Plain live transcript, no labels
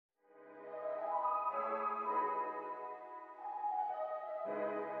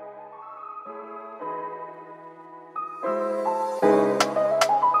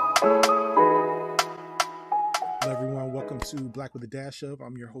to Black with a Dash of.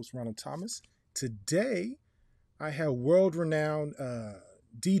 I'm your host, Ronald Thomas. Today, I have world-renowned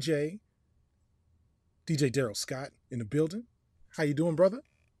DJ Darrell Scott in the building. How you doing, brother?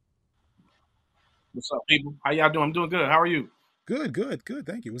 What's up, people? How y'all doing? I'm doing good. How are you? Good.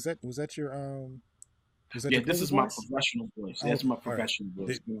 Thank you. Was that Yeah, your this brother's is my voice? professional voice. Oh, That's okay, my all right. professional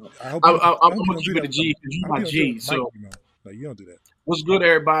voice. I hope I'm you don't. I hope you gonna don't do keep it that a with the. G because I you hope my you don't do it G. with the mic. So, No, you don't do what's good,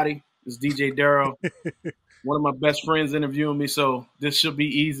 everybody? It's DJ Darrell. that. One of my best friends interviewing me, so this should be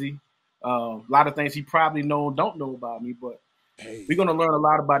easy. A lot of things he probably don't know about me, but we're Hey, gonna learn a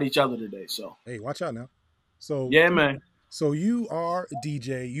lot about each other today. So, hey, watch out now. So, yeah, man. so you are a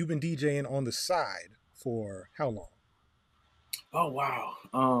DJ. You've been DJing on the side for how long? Oh wow.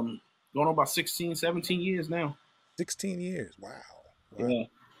 Going on about 16, 17 years now. 16 years. Wow. Wow. Yeah.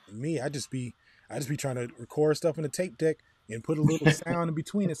 And me, I just be trying to record stuff in the tape deck and put a little sound in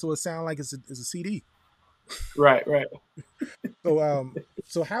between it so it sounds like it's a CD. Right. Right.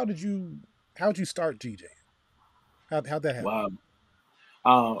 So how'd you start DJing? How'd that happen?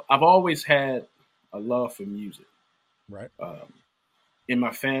 Wow. I've always had a love for music. Right. Um, in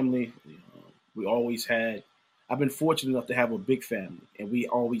my family, we always had. I've been fortunate enough to have a big family, and we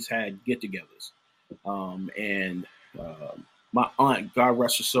always had get-togethers. And my aunt, God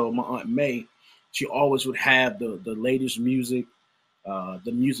rest her soul, my aunt May, she always would have the latest music,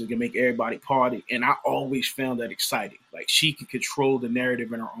 the music that make everybody party, and I always found that exciting. Like she can control the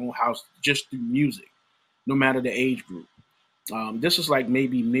narrative in her own house just through music, no matter the age group. This was like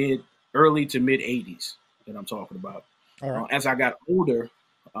maybe early to mid '80s that I'm talking about. All right. As I got older,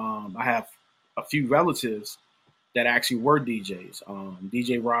 I have a few relatives that actually were DJs.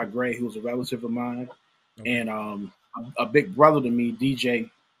 DJ Rod Gray, who was a relative of mine, Okay. and a big brother to me, DJ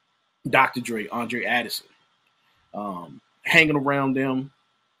Dr. Dre, Andre Addison. Hanging around them,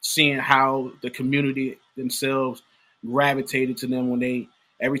 seeing how the community themselves gravitated to them when they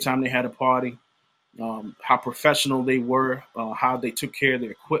every time they had a party, how professional they were, how they took care of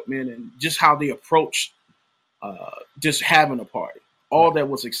their equipment, and just how they approached just having a party. All Right. that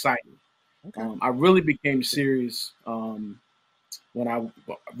was exciting. Okay. I really became serious when I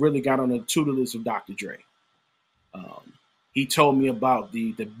really got on the tutelage of Dr. Dre. Um, he told me about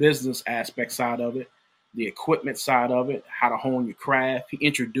the business aspect side of it, the equipment side of it, how to hone your craft. He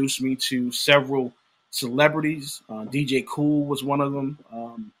introduced me to several celebrities. DJ Cool was one of them.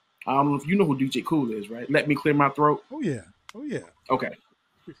 I don't know if you know who DJ Cool is, right? Let me clear my throat. Oh yeah. Oh yeah. Okay.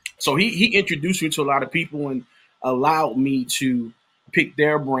 So he introduced me to a lot of people and allowed me to pick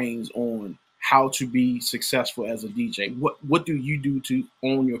their brains on how to be successful as a DJ. What do you do to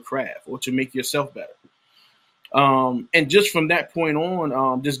own your craft or to make yourself better? And just from that point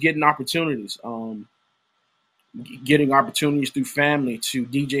on, just getting opportunities through family to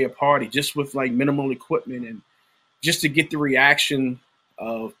DJ a party just with like minimal equipment and just to get the reaction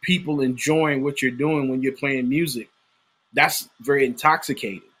of people enjoying what you're doing when you're playing music. That's very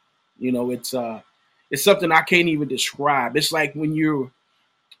intoxicating. It's something I can't even describe. It's like when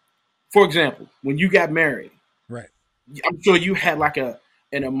for example, when you got married, Right. I'm sure you had like an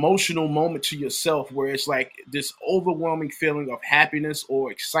emotional moment to yourself where it's like this overwhelming feeling of happiness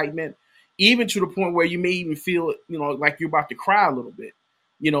or excitement, even to the point where you may even feel, like you're about to cry a little bit.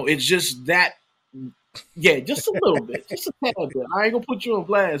 It's just that, yeah, just a little bit, just a tad bit. I ain't gonna put you on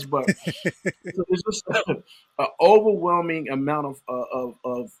blast, but it's just an overwhelming amount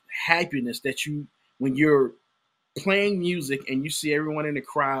of happiness that when you're playing music and you see everyone in the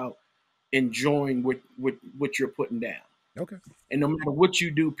crowd enjoying what you're putting down. Okay. And no matter what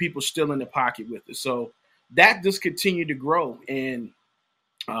you do, people still in the pocket with it. So that just continued to grow. And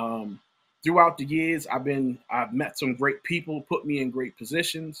um, throughout the years, I've met some great people, put me in great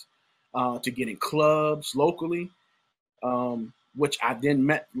positions to get in clubs locally, which I then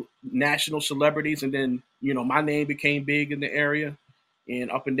met national celebrities, and then my name became big in the area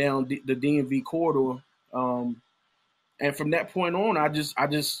and up and down the DMV corridor. And from that point on,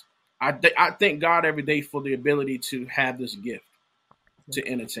 I thank God every day for the ability to have this gift to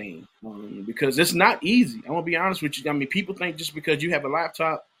Okay. entertain, because it's not easy. I'm gonna be honest with you. I mean, people think just because you have a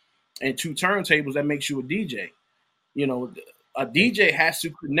laptop and two turntables that makes you a DJ. You know, a Hey, DJ has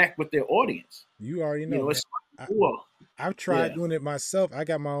to connect with their audience. you already know, man. It's I, cool. I've tried Yeah, doing it myself. I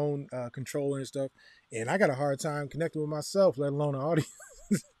got my own controller and stuff, and I got a hard time connecting with myself, let alone the audience.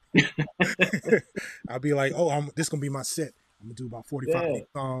 I'll be like, "Oh, this gonna be my set. I'm gonna do about 45 of yeah, these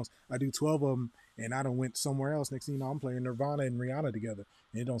songs. I do 12 of them, and I done went somewhere else. Next thing you know, I'm playing Nirvana and Rihanna together,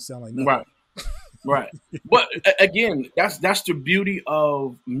 and it don't sound like nothing." right, right. But again, that's the beauty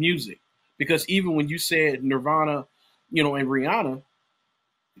of music, because even when you said Nirvana, and Rihanna,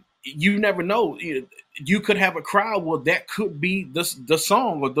 you never know. You could have a crowd. Well, that could be the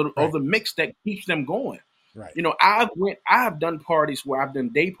song or Right. the mix that keeps them going. Right. I've done parties where I've done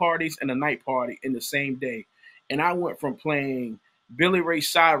day parties and a night party in the same day, and I went from playing Billy Ray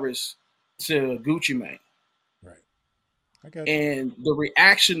Cyrus to Gucci Mane, Right. I got you. and the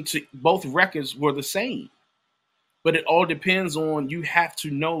reaction to both records were the same. But it all depends on, you have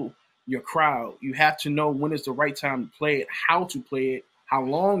to know your crowd. You have to know when is the right time to play it, how to play it, how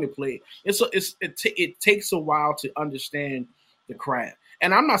long to play it. It takes a while to understand the craft.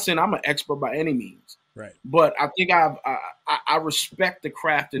 And I'm not saying I'm an expert by any means, Right. but I think I respect the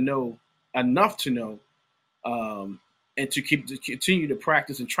craft to know enough to know, and to continue to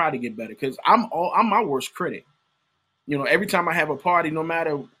practice and try to get better. Because I'm my worst critic. Every time I have a party, no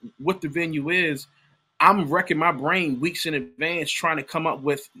matter what the venue is, I'm wrecking my brain weeks in advance trying to come up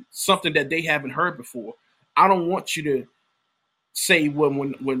with something that they haven't heard before. I don't want you to say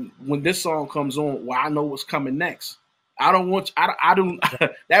when this song comes on, well, I know what's coming next. I don't want I don't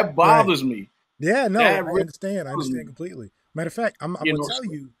that Right. bothers me. Yeah, no, That I really understand. I bothers me. understand completely. Matter of fact, I'm You gonna know, tell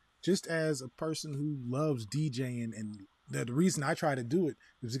so, you, just as a person who loves DJing, and the reason I try to do it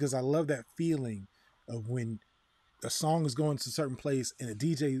is because I love that feeling of when a song is going to a certain place and a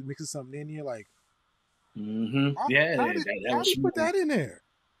DJ mixes something in, you're like, yeah, how did that how was did he put smooth. that in there?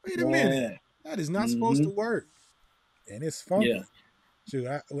 Wait a minute, Yeah. that is not supposed to hmm work, and it's Yeah. funky. Shoot,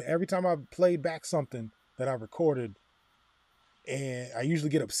 every time I play back something that I recorded, and I usually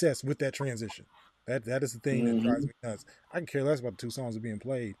get obsessed with that transition. That is the thing that drives hmm me nuts. I can care less about the two songs that are being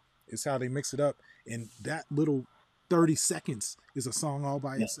played. It's how they mix it up, and that little 30 seconds is a song all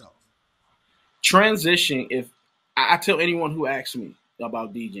by Yeah. itself. Transition. If I tell anyone who asks me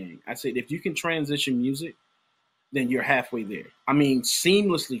about DJing, I said if you can transition music, then you're halfway there. I mean,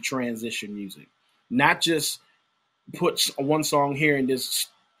 seamlessly transition music, not just put one song here and just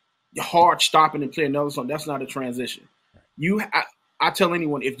hard stopping and play another song. That's not a transition. Right. I tell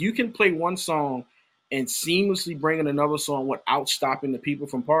anyone, if you can play one song and seamlessly bring in another song without stopping the people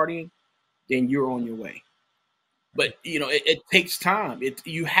from partying, then you're on your way. But it takes time.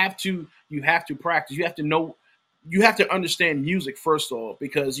 You have to practice. You have to know. You have to understand music first of all,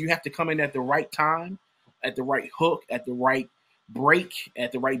 because you have to come in at the right time, at the right hook, at the right break,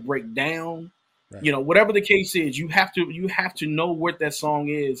 at the right breakdown. Right. Whatever the case is, you have to know what that song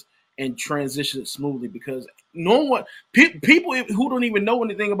is and transition it smoothly, because no one people who don't even know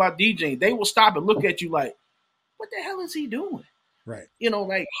anything about DJing, they will stop and look at you like, what the hell is he doing? Right.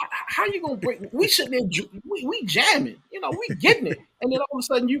 Like how you gonna break? We sitting there, we jamming, we getting it, and then all of a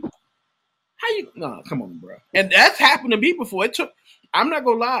sudden how you? No, come on, bro. And that's happened to me before. It took. I'm not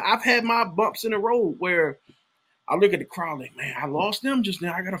gonna lie. I've had my bumps in the road where I look at the crowd like, man, I lost them just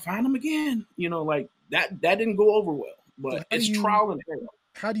now. I gotta find them again. Like that. That didn't go over well. So But it's trial and error.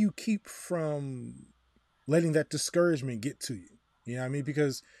 how do you keep from letting that discouragement get to you? You know what I mean?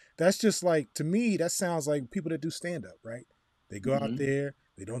 Because that's just like, to me, that sounds like people that do stand up, right? They go out Mm-hmm. there,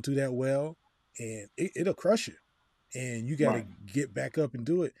 they don't do that well, and it'll crush you. And you got to Right. get back up and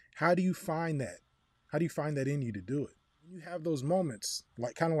do it. How do you find that? How do you find that in you to do it? When you have those moments,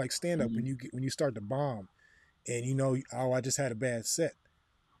 like kind of like stand up, Mm-hmm. when you start to bomb, and oh, I just had a bad set.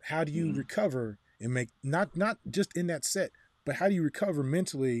 How do you Mm-hmm. recover and make, not just in that set, but how do you recover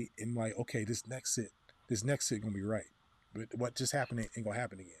mentally and like, okay, this next set gonna be right, but what just happened ain't gonna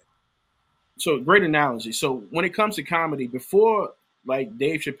happen again. So great analogy. So when it comes to comedy, before like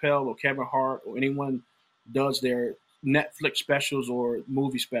Dave Chappelle or Kevin Hart or anyone does their Netflix specials or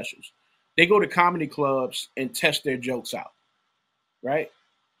movie specials, they go to comedy clubs and test their jokes out, right?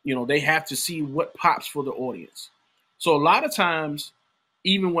 They have to see what pops for the audience. So a lot of times,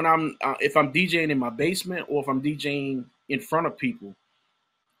 even when if I'm DJing in my basement or if I'm DJing in front of people,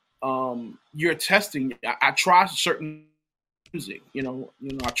 you're testing. I try certain music.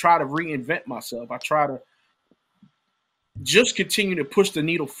 I try to reinvent myself. I try to just continue to push the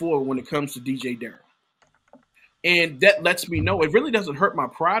needle forward when it comes to DJ Darrell. And that lets me know, it really doesn't hurt my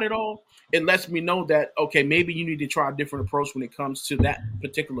pride at all. It lets me know that, okay, maybe you need to try a different approach when it comes to that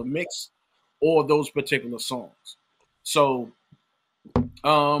particular mix or those particular songs. So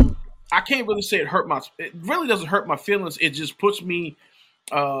I can't really say it really doesn't hurt my feelings. It just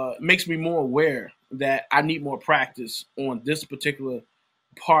makes me more aware that I need more practice on this particular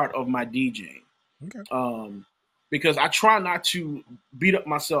part of my DJing. Okay. Because I try not to beat up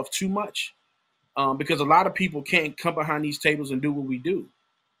myself too much, because a lot of people can't come behind these tables and do what we do.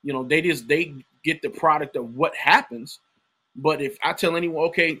 They get the product of what happens. But if I tell anyone,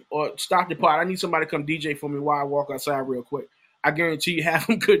 okay, or stop the pot, I need somebody to come DJ for me while I walk outside real quick, I guarantee you half of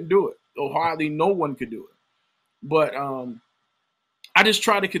them couldn't do it, or hardly no one could do it. But I just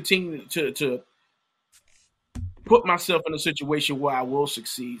try to continue to put myself in a situation where I will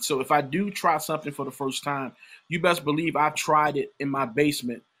succeed. So if I do try something for the first time, you best believe I've tried it in my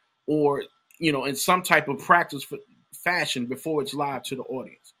basement or in some type of practice fashion before it's live to the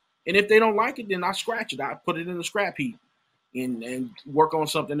audience. And if they don't like it, then I scratch it. I put it in the scrap heap and work on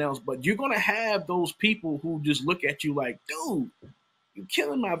something else. But you're gonna have those people who just look at you like, dude, you're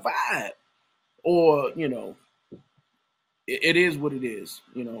killing my vibe. Or, it is what it is.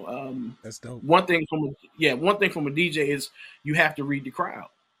 That's dope. One thing from a DJ is you have to read the crowd.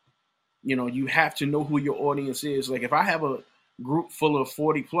 You have to know who your audience is. Like if I have a group full of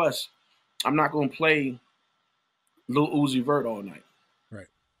 40 plus, I'm not going to play Lil Uzi Vert all night. Right.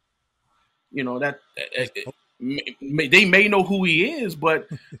 They may know who he is, but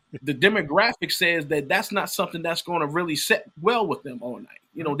the demographic says that that's not something that's going to really set well with them all night.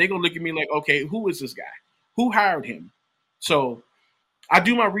 They're going to look at me like, okay, who is this guy? Who hired him? So I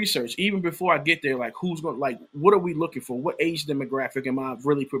do my research even before I get there. Like, what are we looking for? What age demographic am I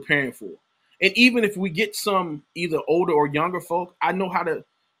really preparing for? And even if we get some either older or younger folk, I know how to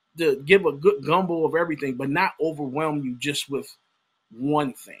give a good gumbo of everything, but not overwhelm you just with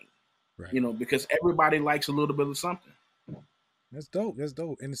one thing. Right. Because everybody likes a little bit of something. That's dope.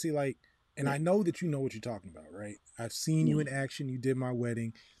 And to see and I know that you know what you're talking about, right? I've seen you in action. You did my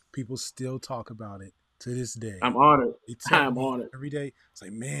wedding. People still talk about it to this day. I'm honored. I'm honored. Every day, it's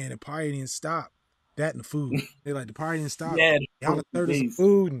like, man, the party didn't stop. That and the food. They're like, the party didn't stop. Yeah, y'all the third of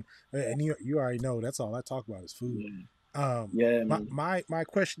food, and you already know that's all I talk about is food. Yeah. My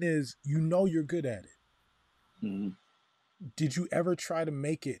question is, you're good at it. Mm-hmm. Did you ever try to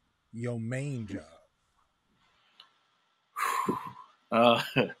make it your main job?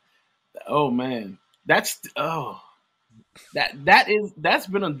 Oh man, that's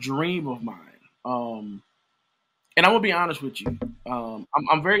been a dream of mine. And I'm gonna be honest with you.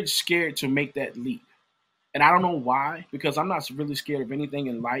 I'm very scared to make that leap, and I don't know why. Because I'm not really scared of anything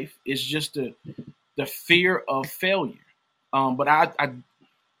in life. It's just the fear of failure. But I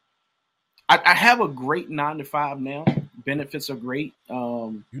have a great 9-to-5 now. Benefits are great.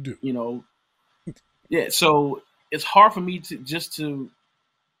 You do. Yeah. So it's hard for me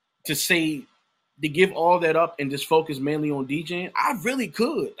to say to give all that up and just focus mainly on DJing. I really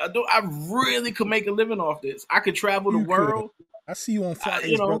could. I really could make a living off this. I could travel the world. I see you on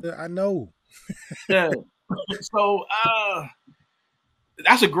Fridays, brother. I know. Yeah. So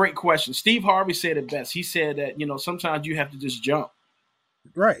that's a great question. Steve Harvey said it best. He said that sometimes you have to just jump.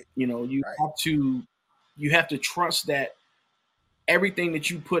 Right. You have to trust that everything that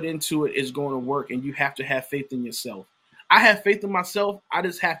you put into it is going to work, and you have to have faith in yourself. I have faith in myself. I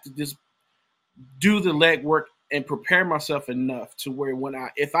just have to just do the legwork and prepare myself enough to where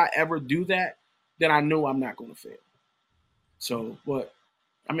if I ever do that, then I know I'm not going to fail. So, but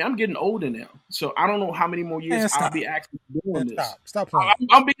I mean, I'm getting older now, so I don't know how many more years I'll be actually doing this. Stop playing.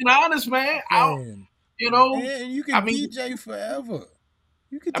 I'm being honest, man. Man, you can DJ forever.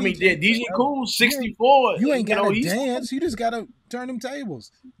 DJ Cool 64. You ain't gotta dance. You just gotta turn them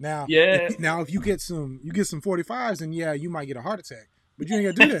tables. Now, if you get some 45s, then you might get a heart attack. But you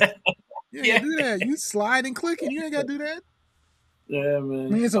ain't gotta do that. You ain't gotta do that. You slide and click, and you ain't gotta do that. Yeah, man. I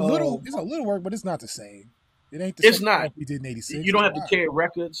mean, it's a little work, but it's not the same. It ain't the same. It's not. Like we did in '86. You don't have to carry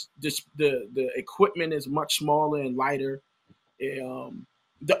records. Just the equipment is much smaller and lighter.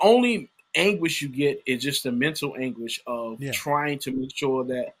 The only anguish you get is just the mental anguish of trying to make sure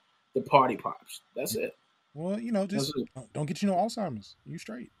that the party pops. That's it. Well, just don't get Alzheimer's. You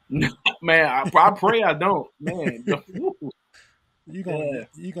straight. Man, I pray I don't. Man. But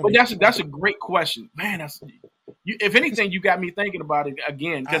that's a great question. Man, if anything, you got me thinking about it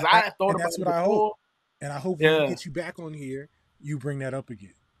again. Because I thought about it before. I hope. And I hope when we get you back on here, you bring that up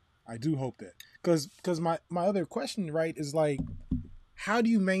again. I do hope that. Because my other question, right, is like, how do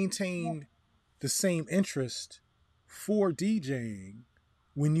you maintain the same interest for DJing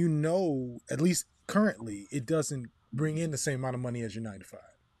when at least currently, it doesn't bring in the same amount of money as your 9-to-5?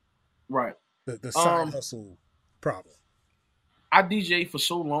 Right. The side hustle problem. I DJ for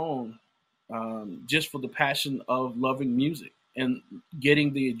so long just for the passion of loving music and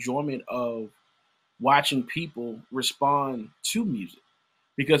getting the enjoyment of watching people respond to music.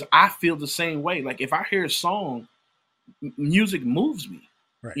 Because I feel the same way. Like if I hear a song, music moves me.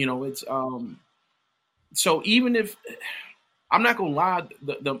 Right. It's so even if I'm not gonna lie,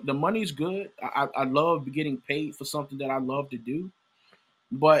 the money's good. I love getting paid for something that I love to do,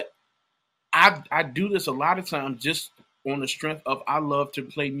 but I do this a lot of times just on the strength of I love to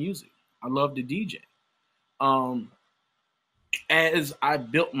play music. I love to DJ. As I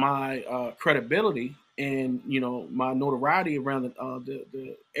built my credibility and my notoriety around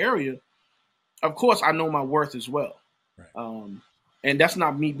the area, of course I know my worth as well. Right. And that's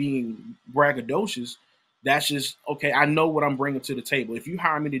not me being braggadocious. That's just, okay, I know what I'm bringing to the table. If you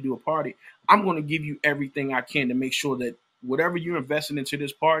hire me to do a party, I'm going to give you everything I can to make sure that whatever you're investing into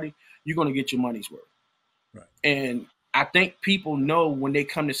this party, you're going to get your money's worth. Right. And I think people know when they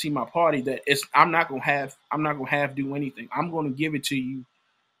come to see my party that I'm not going to have do anything. I'm going to give it to you.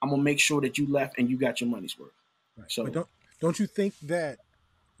 I'm going to make sure that you left and you got your money's worth. Right. So but don't you think that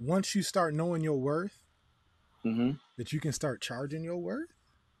once you start knowing your worth, that you can start charging your worth?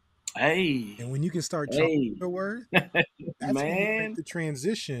 Hey. And when you can start charging your worth, that's when you make the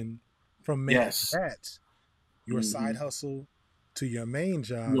transition from making that your side hustle to your main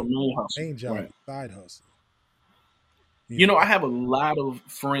job. Your main hustle. Main job, right. Side hustle. I have a lot of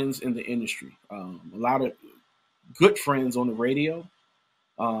friends in the industry, a lot of good friends on the radio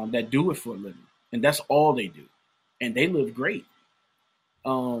that do it for a living, and that's all they do, and they live great.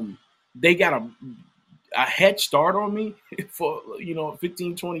 They got a head start on me for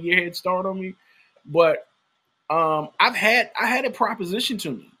 15, 20 year head start on me, but I had a proposition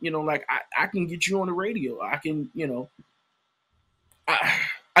to me, like I can get you on the radio. I can,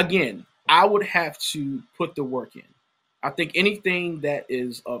 again, I would have to put the work in. I think anything that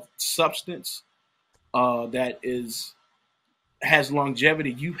is of substance, that has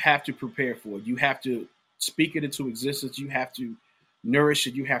longevity, you have to prepare for it. You have to speak it into existence. You have to nourish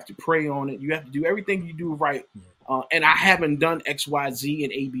it. You have to pray on it. You have to do everything you do right. And I haven't done X, Y, Z,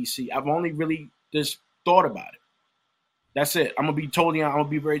 and ABC. I've only really just thought about it. That's it. I'm gonna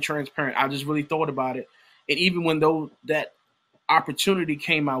be very transparent. I just really thought about it. And even when that opportunity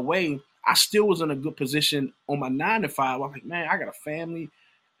came my way, I still was in a good position on my 9 to 5. I'm like, man, I got a family.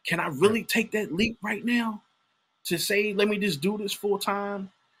 Can I really take that leap right now to say, let me just do this full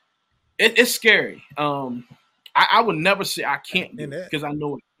time? It's scary. I would never say I can't do it because I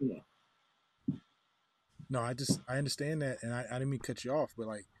know it. No, I understand that, and I didn't mean to cut you off, but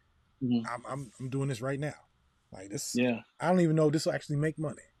like, I'm doing this right now, like this. Yeah, I don't even know if this will actually make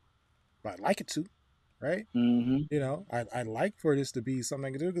money, but I'd like it to, right? I'd like for this to be something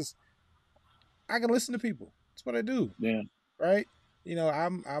I can do because I can listen to people. That's what I do. Yeah. Right.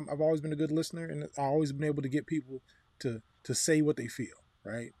 I've always been a good listener, and I've always been able to get people to say what they feel,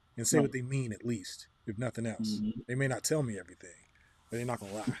 right, and say what they mean at least, if nothing else. They may not tell me everything, but they're not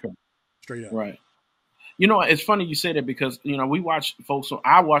gonna lie. Straight up. Right. It's funny you say that because we watch folks on.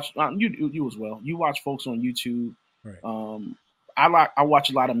 I watch you as well. You watch folks on YouTube. Right. I watch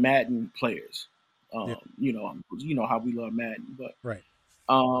a lot of Madden players. Yeah. How we love Madden, but right.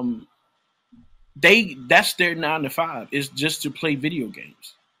 That's their 9 to 5 is just to play video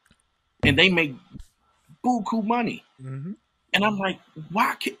games, and they make buku money. And I'm like,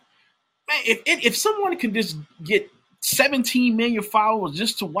 why can if someone can just get 17 million followers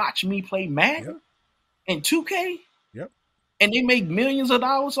just to watch me play Madden and 2K, and they make millions of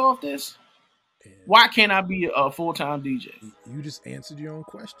dollars off this, why can't I be a full-time DJ? You just answered your own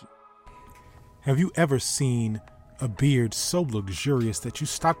question. Have you ever seen a beard so luxurious that you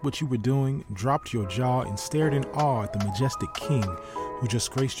stopped what you were doing, dropped your jaw, and stared in awe at the majestic king who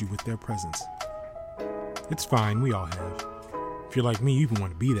just graced you with their presence? It's fine, we all have. If you're like me, you even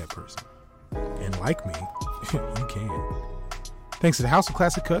want to be that person. And like me, you can. Thanks to the House of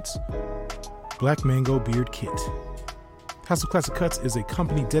Classic Cuts Black Mango Beard Kit. House of Classic Cuts is a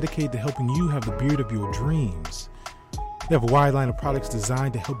company dedicated to helping you have the beard of your dreams. They have a wide line of products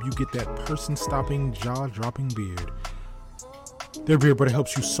designed to help you get that person-stopping, jaw-dropping beard. Their beard butter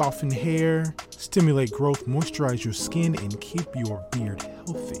helps you soften hair, stimulate growth, moisturize your skin, and keep your beard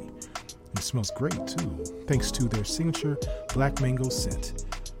healthy. And it smells great, too, thanks to their signature Black Mango scent.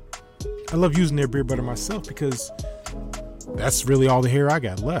 I love using their beard butter myself because that's really all the hair I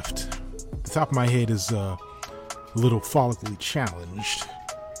got left. The top of my head is a little follically challenged.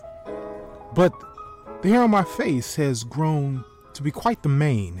 But the hair on my face has grown to be quite the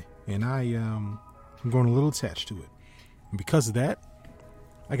mane, and I'm growing a little attached to it. And because of that,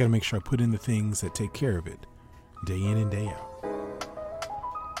 I got to make sure I put in the things that take care of it, day in and day out.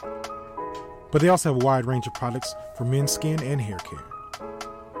 But they also have a wide range of products for men's skin and hair care.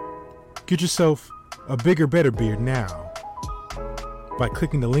 Get yourself a bigger, better beard now by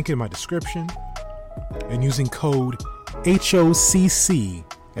clicking the link in my description and using code HOCC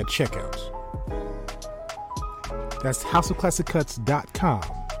at checkout. That's houseofclassiccuts.com.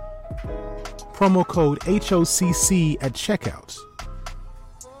 Promo code HOCC at checkout.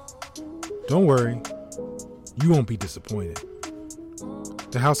 Don't worry, you won't be disappointed.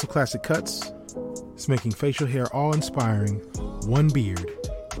 The House of Classic Cuts is making facial hair awe-inspiring, one beard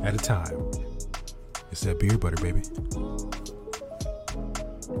at a time. It's that beer butter, baby.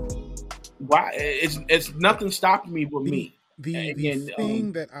 Why? It's nothing stopping me but me. The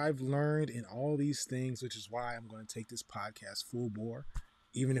thing that I've learned in all these things, which is why I'm going to take this podcast full bore,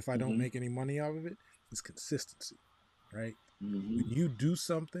 even if I don't make any money out of it, is consistency, right? When you do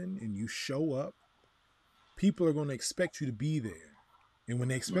something and you show up, people are going to expect you to be there. And when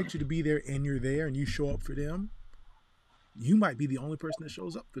they expect you to be there and you're there and you show up for them, you might be the only person that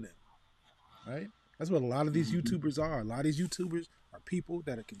shows up for them, right? That's what a lot of these YouTubers are. A lot of these YouTubers are people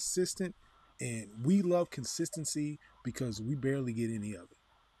that are consistent, and we love consistency because we barely get any of it.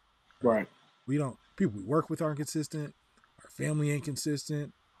 Right. We don't. People we work with aren't consistent. Our family ain't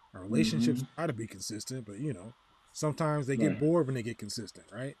consistent. Our relationships try to be consistent, but sometimes they get bored when they get consistent,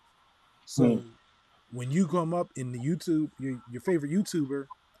 right? So when you come up in the YouTube, your favorite YouTuber,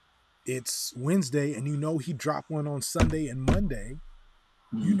 it's Wednesday, and he dropped one on Sunday and Monday.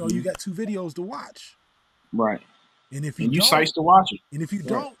 You got 2 videos to watch. Right. And if you psyched to watch it. And if you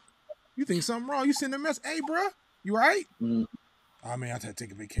don't, you think something wrong. You send a message, hey, bro, you right? Oh, man, I had to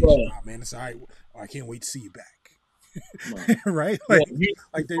take a vacation. Oh, man, it's all right. I can't wait to see you back. Right? Like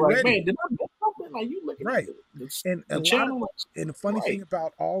they're ready. Man, did I miss something? Like, you looking at the channel? And the funny thing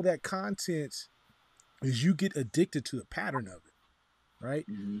about all that content is you get addicted to the pattern of it, right?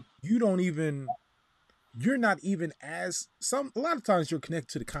 You're not even a lot of times you're connected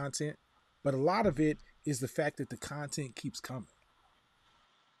to the content, but a lot of it is the fact that the content keeps coming.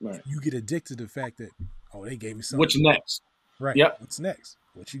 Right. You get addicted to the fact that, they gave me something. What's next? Right. Yep. What's next?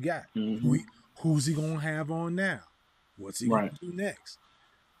 What you got? Who's he going to have on now? What's he going to do next?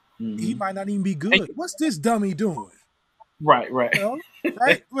 He might not even be good. What's this dummy doing? Right. Right?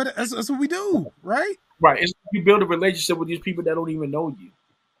 But that's what we do, right? Right. It's, you build a relationship with these people that don't even know you.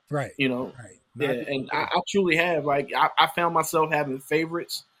 Right. Right. And I truly have. Like, I found myself having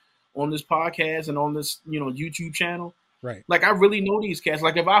favorites on this podcast and on this, YouTube channel. Right. Like, I really know these cats.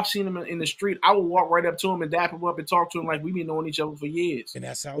 Like, if I've seen them in the street, I will walk right up to them and dap them up and talk to them like we've been knowing each other for years. And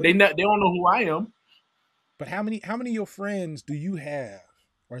that's how they don't know who I am. But how many of your friends do you have,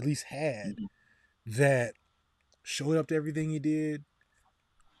 or at least had, that showed up to everything you did,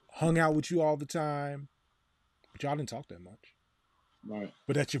 hung out with you all the time, but y'all didn't talk that much? Right.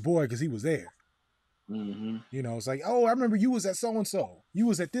 But that's your boy because he was there. It's like, I remember you was at so-and-so. You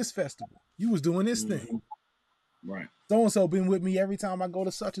was at this festival. You was doing this thing. Right. So-and-so been with me every time I go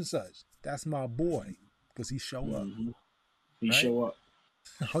to such and such. That's my boy because he show up. He show up.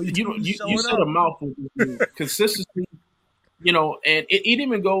 You said a mouthful. Consistency, and it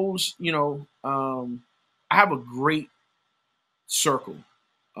even goes, I have a great circle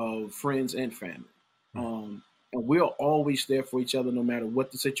of friends and family. And we're always there for each other no matter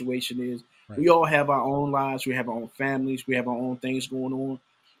what the situation is. Right. We all have our own lives. We have our own families. We have our own things going on.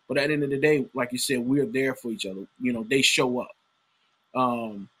 But at the end of the day, like you said, we're there for each other. They show up.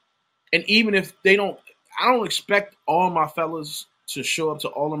 And even if they don't, I don't expect all my fellas to show up to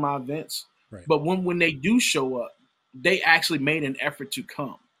all of my events. Right. But when they do show up, they actually made an effort to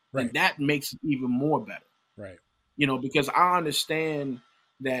come. Right. And that makes it even more better. Right. Because I understand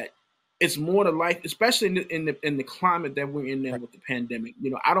that it's more to life, especially in the climate that we're in now with the pandemic.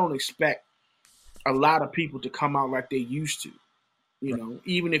 I don't expect a lot of people to come out like they used to.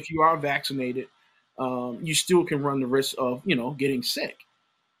 Even if you are vaccinated, you still can run the risk of, getting sick.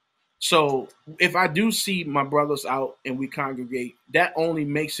 So if I do see my brothers out and we congregate, that only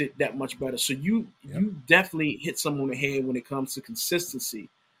makes it that much better. So you definitely hit someone on the head when it comes to consistency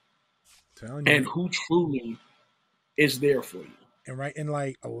and who truly is there for you. And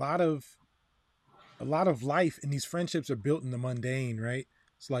like a lot of life and these friendships are built in the mundane, right?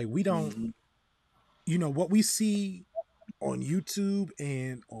 It's like we don't, what we see on YouTube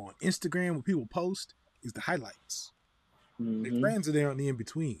and on Instagram when people post is the highlights. The friends are there on the in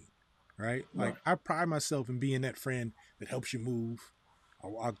between, right? Like I pride myself in being that friend that helps you move.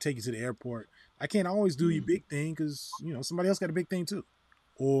 I'll take you to the airport. I can't always do your big thing because somebody else got a big thing too,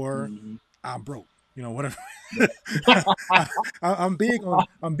 or I'm broke. Whatever. I'm big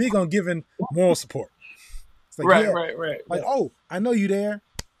on giving moral support. It's like, right. Like, I know you there.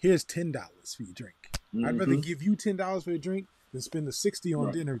 Here's $10 for your drink. I'd rather give you $10 for your drink than spend the $60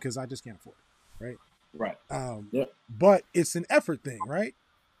 on dinner because I just can't afford it. Right. But it's an effort thing, right?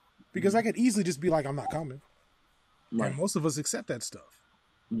 Because I could easily just be like, I'm not coming. Right. And most of us accept that stuff.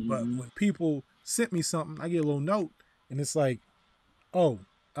 But when people sent me something, I get a little note and it's like,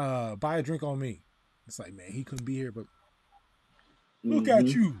 buy a drink on me. It's like, man, he couldn't be here, but look at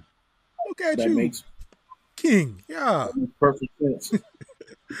you. Look at that you. King. Yeah. Perfect sense.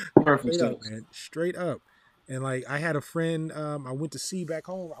 Perfect sense. Up, man. Straight up. And like I had a friend I went to see back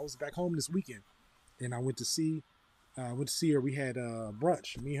home. I was back home this weekend. and I went to see her. We had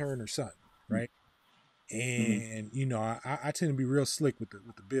brunch, me, her, and her son, right? Mm-hmm. And I tend to be real slick with the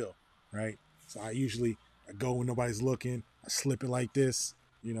bill, right? So I go when nobody's looking. I slip it like this.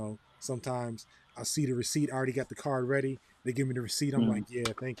 Sometimes I see the receipt. I already got the card ready. They give me the receipt. I'm Mm-hmm. like, yeah,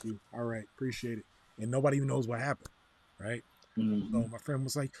 thank you. All right, appreciate it. And nobody even knows what happened, right? Mm-hmm. So my friend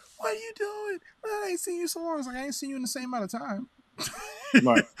was like, "What are you doing? I ain't seen you so long." I was like, "I ain't seen you in the same amount of time."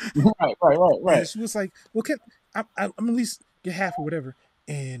 Right. Right. Right. Right. And Right. she was like, "Well, I'm at least get half or whatever,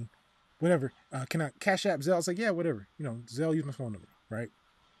 and whatever. Can I cash app Zelle?" I was like, "Yeah, whatever. Zelle, use my phone number, right?"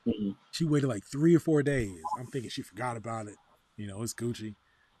 Mm-hmm. She waited like 3 or 4 days. I'm thinking she forgot about it. It's Gucci.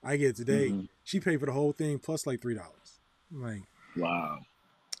 I get it today. Mm-hmm. She paid for the whole thing plus like $3. I'm like, Wow.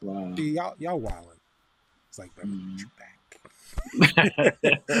 Wow. see, y'all wilding. It's like, but I'm Mm-hmm. gonna get But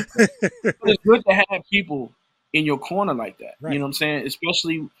you back. it's good to have people in your corner like that. You know Right, what I'm saying?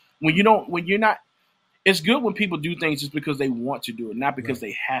 Especially when you're not. It's good when people do things just because they want to do it, not because right,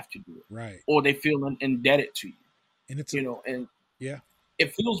 they have to do it, right. or they feel indebted to you. And it's a You know, and yeah,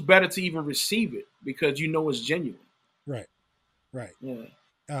 it feels better to even receive it because you know it's genuine. right, right. Yeah.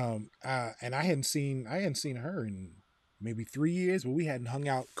 And I hadn't seen her in maybe 3 years, but we hadn't hung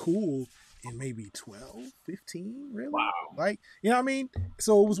out cool in maybe 12, 15, really. Wow. Like, what I mean?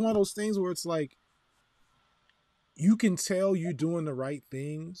 So it was one of those things where it's like you can tell you're doing the right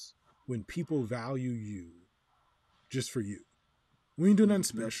things when people value you just for you. We didn't do nothing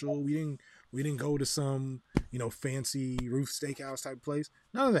Mm-hmm. special. We didn't go to some, fancy roof steakhouse type place.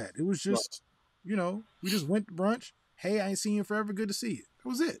 None of that. It was Right. just, we just went to brunch. Hey, I ain't seen you forever. Good to see you. That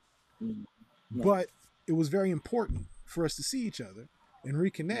was it. Mm-hmm. Right. But it was very important for us to see each other and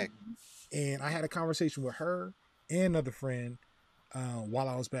reconnect. Mm-hmm. And I had a conversation with her and another friend while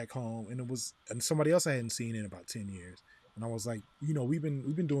I was back home, and somebody else I hadn't seen in about 10 years. And I was like, we've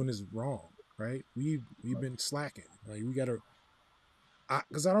been doing this wrong, right? We've been slacking. Like we gotta,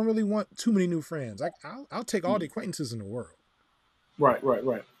 because I don't really want too many new friends. I'll take all the acquaintances in the world. Right. Right.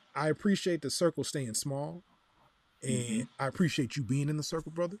 Right. I appreciate the circle staying small, Mm-hmm. and I appreciate you being in the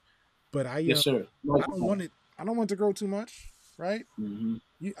circle, brother. But Yes, sir. I don't want it. I don't want it to grow too much, right?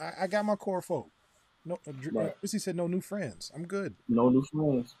 Mm-hmm. I got my core folk. No, Right. Chrissy said no new friends. I'm good. No new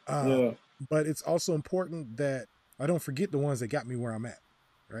friends. Uh, Yeah. but it's also important that I don't forget the ones that got me where I'm at,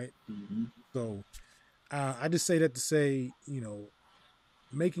 right? Mm-hmm. So I just say that to say,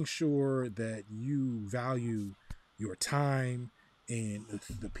 making sure that you value your time and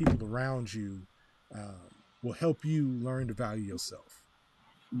the people around you will help you learn to value yourself.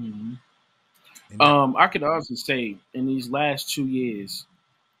 Mm-hmm. And that, I could honestly say in these last 2 years,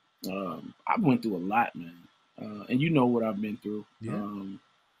 I've went through a lot, man. And you know what I've been through. yeah,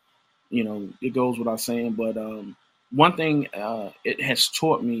 It goes without saying, but one thing it has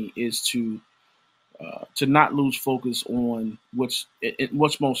taught me is to not lose focus on what's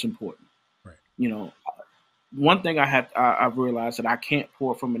most important. right. You know, one thing I've realized that I can't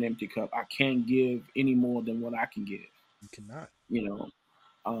pour from an empty cup. I can't give any more than what I can give. You cannot. You know,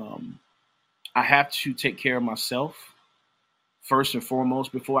 um, I have to take care of myself first and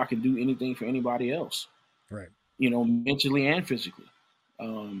foremost before I can do anything for anybody else. Right. Mentally and physically.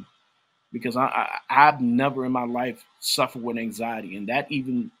 Um, because I've never in my life suffered with anxiety, and that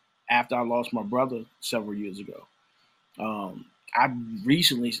even after I lost my brother several years ago. I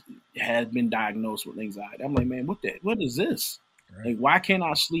recently had been diagnosed with anxiety. I'm like, man, what is this? Right. Like, why can't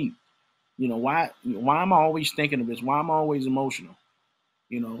I sleep? Why am I always thinking of this? Why am I always emotional?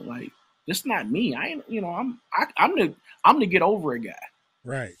 Like this not me. I ain't, I'm the get over it guy.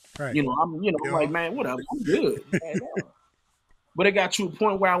 Right. Right. I'm like, Yeah. man, whatever, I'm good. Like, but it got to a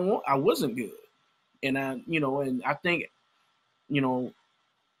point where I wasn't good, and I think, you know,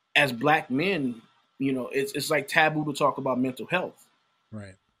 as black men, it's like taboo to talk about mental health.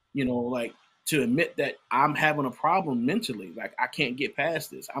 Right. Like to admit that I'm having a problem mentally, like I can't get past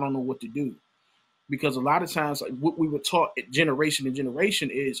this. I don't know what to do because a lot of times, like what we were taught generation to generation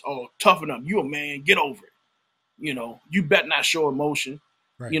is, oh, toughen up, you a man, get over it. You better not show emotion.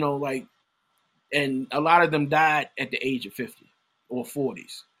 Right. Like, and a lot of them died at the age of 50 or 40s Right.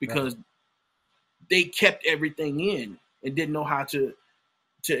 because they kept everything in and didn't know how to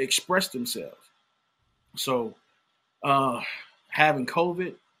express themselves. So having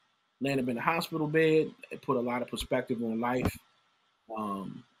COVID, landing in a hospital bed, it put a lot of perspective on life.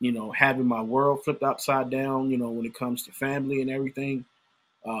 Having my world flipped upside down, when it comes to family and everything.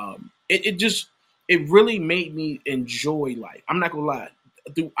 It really made me enjoy life. I'm not gonna lie.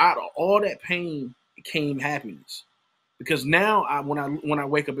 Throughout all that pain came happiness. Because now when I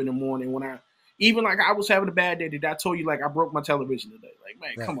wake up in the morning, when I even like I was having a bad day today, I told you like I broke my television today. Like,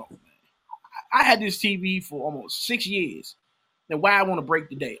 man, Right. come on, man. I had this TV for almost 6 years. And why I want to break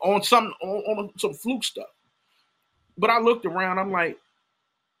the day on some fluke stuff. But I looked around. I'm like,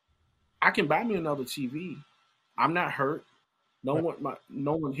 I can buy me another TV. I'm not hurt. No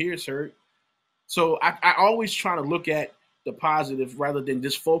one here is hurt. So I always try to look at the positive rather than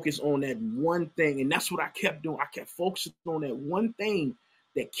just focus on that one thing. And that's what I kept doing. I kept focusing on that one thing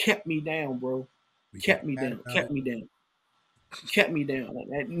that kept me down, bro. Kept me down.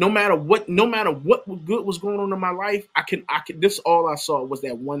 No matter what good was going on in my life, I could this all I saw was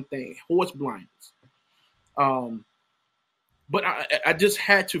that one thing, horse blindness. But I just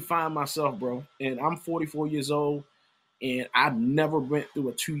had to find myself, bro. And I'm 44 years old, and I've never went through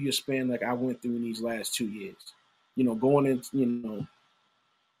a 2-year span like I went through in these last 2 years. Going in,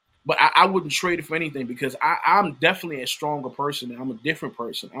 but I wouldn't trade it for anything because I'm definitely a stronger person. I'm a different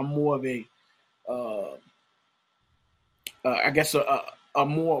person. I'm more of a, I guess, a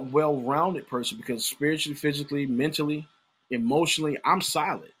more well-rounded person because spiritually, physically, mentally, emotionally, I'm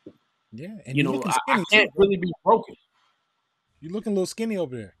solid. Yeah, and I can't really be broken. You're looking a little skinny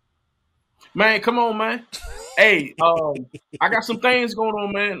over there. Man, come on, man. Hey, I got some things going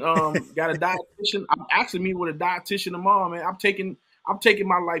on, man. Got a dietitian. I'm actually meeting with a dietitian tomorrow, man. I'm taking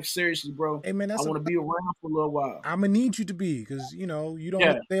my life seriously, bro. Hey, man, I want to be around for a little while. I'm gonna need you to be because you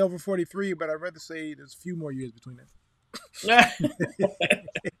don't stay over 43, but I'd rather say there's a few more years between them. Yeah,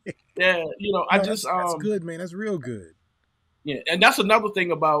 that's good, man. That's real good. Yeah, and that's another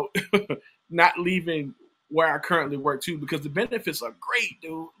thing about not leaving where I currently work too, because the benefits are great,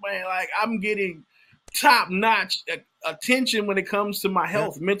 dude. Man, like I'm getting top-notch attention when it comes to my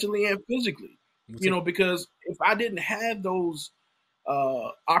health, mentally and physically. Because if I didn't have those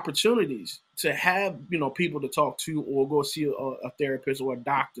opportunities to have people to talk to or go see a therapist or a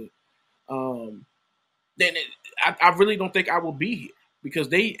doctor, then I really don't think I will be here because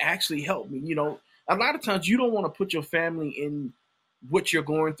they actually help me. A lot of times you don't want to put your family in what you're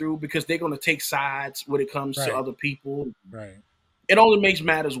going through because they're going to take sides when it comes to other people. Right. It only makes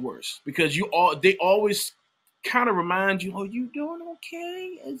matters worse because they always kind of remind you, "Oh, you doing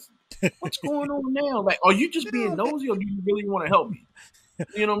okay? What's going on now? Like, are you just being nosy, or do you really want to help me?"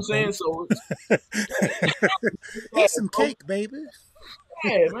 You know what I'm saying? So, eat some cake, baby.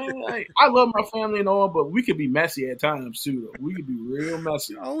 Yeah, man. Like, I love my family and all, but we could be messy at times too. Though. We could be real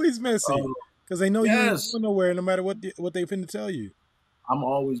messy. Always messy because they know you ain't going nowhere, no matter what they finna tell you. I'm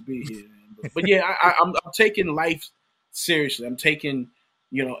always be here, man. But yeah, I'm taking life seriously. I'm taking,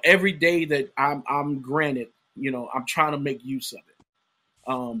 every day that I'm granted, I'm trying to make use of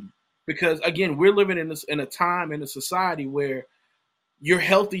it. Because again, we're living in a time in a society where you're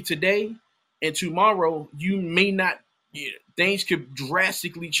healthy today, and tomorrow you may not. Things could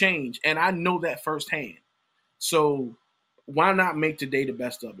drastically change, and I know that firsthand. So why not make today the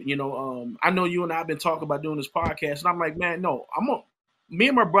best of it? I know you and I have been talking about doing this podcast, and I'm like, man, no, me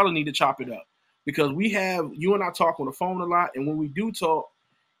and my brother need to chop it up because you and I talk on the phone a lot, and when we do talk,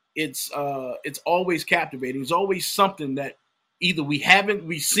 it's always captivating. It's always something that either we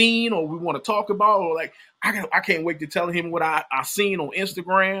seen or we want to talk about, or like I can't wait to tell him what I seen on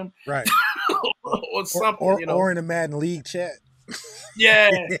Instagram, right? or something, or in a Madden League chat. Yeah,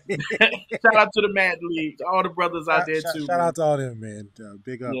 shout out to the Madden League, to all the brothers out there too. Shout out to all them, man.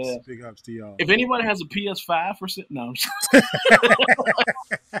 Big ups to y'all. If anybody has a PS5 for sitting, no.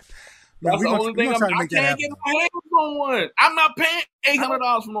 That's the only thing I can't get my hands on one. I'm not paying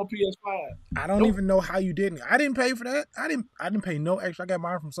 $800 for no PS5. I don't even know how you didn't. I didn't pay for that. I didn't pay no extra. I got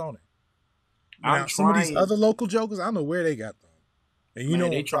mine from Sony. Now, some of these other local jokers, I don't know where they got them. And I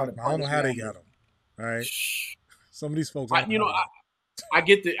don't know how they got them. All right. Some of these folks, I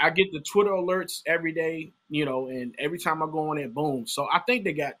get the Twitter alerts every day, and every time I go on there, boom. So I think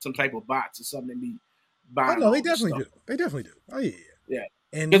they got some type of bots or something to be buying. Oh no, they definitely do. They definitely do. Oh yeah. Yeah.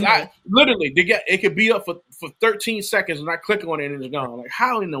 And because it could be up for 13 seconds and I click on it and it's gone. Like,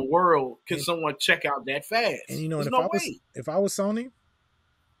 how in the world can someone check out that fast? And if I was Sony,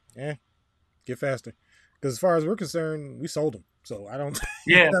 get faster. Because as far as we're concerned, we sold them. So I don't.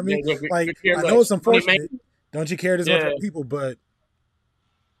 Yeah. I mean, I know it's unfortunate. Don't you care this much about people? But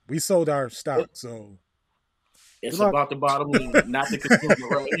we sold our stock, so it's about the bottom line, not the consumer.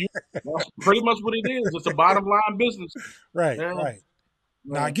 Right? That's pretty much what it is. It's a bottom line business. Right. Right.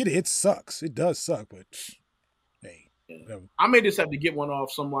 Now I get it. It sucks. It does suck, but hey, I may just have to get one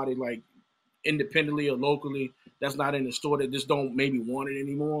off somebody like independently or locally that's not in the store that just don't maybe want it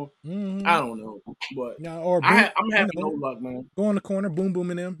anymore. Mm-hmm. I don't know, but I'm having no luck, man. Go in the corner, boom,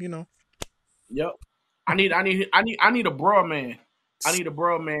 boom, in them, Yep. I need a bra man. I need a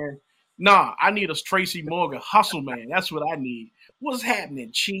bra man Nah, I need a Tracy Morgan hustle man. That's what I need. What's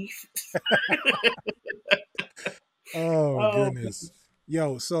happening, Chief? Oh Oh, goodness,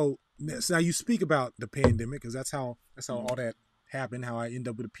 yo. So now you speak about the pandemic because that's how all that happened. How I end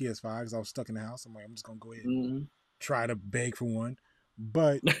up with a PS5 because I was stuck in the house. I'm like, I'm just gonna go ahead and mm-hmm. try to beg for one.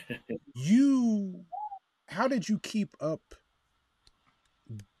 But you, how did you keep up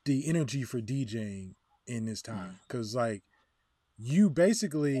the energy for DJing in this time? Because like you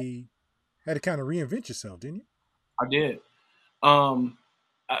basically had to kind of reinvent yourself, didn't you? I did. Um,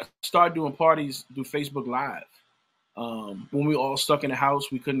 I started doing parties through Facebook Live. When we were all stuck in the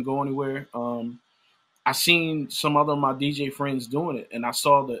house, we couldn't go anywhere. I seen some other of my DJ friends doing it, and I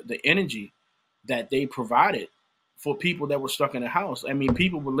saw the energy that they provided for people that were stuck in the house. I mean,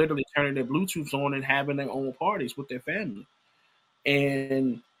 people were literally turning their Bluetooths on and having their own parties with their family.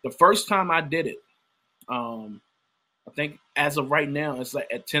 And the first time I did it, I think as of right now, it's like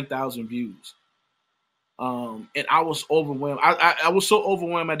at 10,000 views. And I was overwhelmed. I was so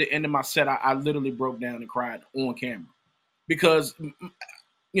overwhelmed at the end of my set, I literally broke down and cried on camera because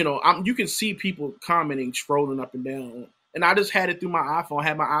you can see people commenting, scrolling up and down, and I just had it through my iPhone. I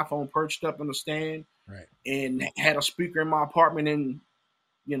had my iPhone perched up on the stand, Right. and had a speaker in my apartment, and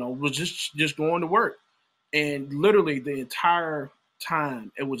was just going to work, and literally the entire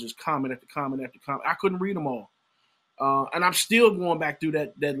time it was just comment after comment after comment. I couldn't read them all, and I'm still going back through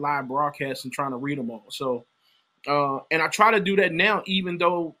that live broadcast and trying to read them all. So, and I try to do that now, even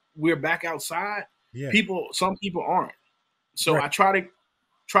though we're back outside. Yeah. Some people aren't. So Right. I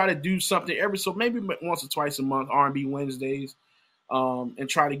try to do something every so maybe once or twice a month, R&B Wednesdays, and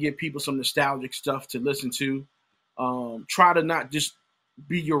try to give people some nostalgic stuff to listen to. Try to not just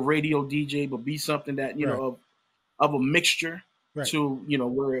be your radio DJ, but be something that Right. of a mixture Right. to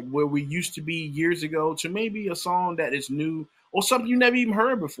where we used to be years ago to maybe a song that is new or something you never even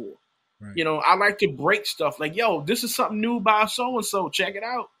heard before. Right. I like to break stuff like, yo, this is something new by so and so. Check it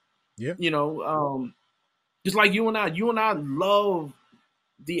out. Yeah. Just like you and I love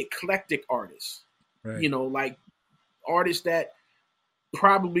the eclectic artists. Right. Like artists that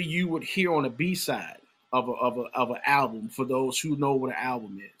probably you would hear on a B side of an album for those who know what an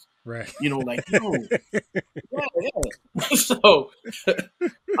album is. Right. Like, yo, yeah. So,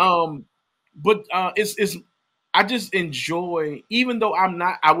 but it's I just enjoy, even though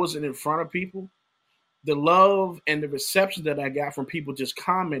I wasn't in front of people, the love and the reception that I got from people just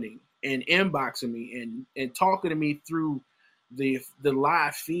commenting and inboxing me and talking to me through the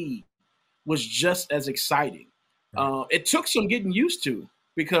live feed was just as exciting. Right. It took some getting used to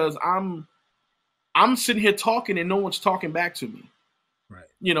because I'm sitting here talking and no one's talking back to me. Right.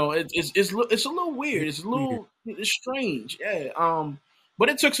 It's a little weird. It's It's weird. it's strange. Yeah. But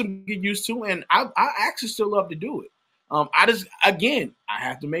it took some getting used to, and I actually still love to do it. I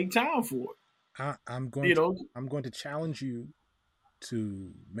have to make time for it. I'm going You to know. challenge you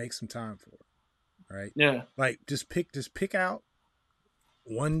to make some time for it. Right. Yeah. Like just pick out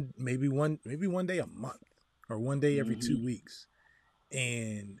maybe one day a month or one day every Mm-hmm. 2 weeks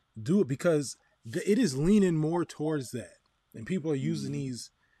and do it because it is leaning more towards that, and people are using Mm-hmm.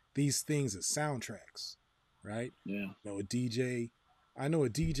 these things as soundtracks, right? Yeah. I know a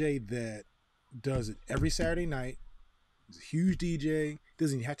DJ that does it every Saturday night. He's a huge DJ. He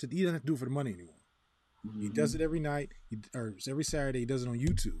doesn't have to do it for the money anymore. Mm-hmm. He does it every night, or every Saturday. He does it on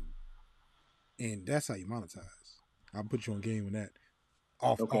YouTube, and that's how you monetize. I'll put you on game with that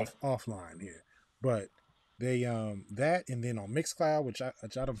Okay. offline here, but they that, and then on Mixcloud, which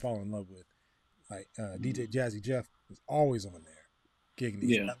I don't fall in love with, like DJ Jazzy Jeff is always on there gigging.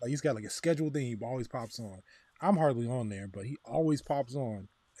 Yeah. He's got like a scheduled thing. He always pops on. I'm hardly on there, but he always pops on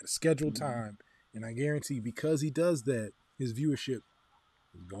at a scheduled Mm-hmm. time, and I guarantee because he does that, his viewership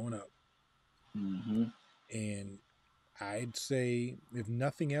is going up. Mm-hmm. And I'd say, if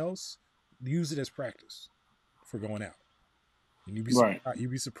nothing else, use it as practice for going out, and Right. you'd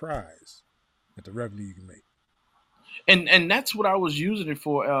be surprised at the revenue you can make. And that's what I was using it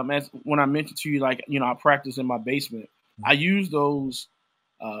for. As when I mentioned to you, like I practice in my basement. I use those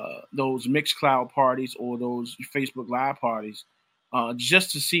Mixcloud parties or those Facebook Live parties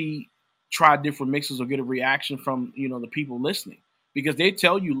just to try different mixes or get a reaction from the people listening, because they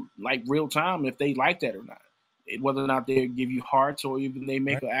tell you like real time if they like that or not, whether or not they give you hearts or even they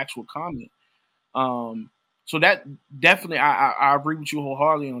make Right. an actual comment. So that definitely, I agree with you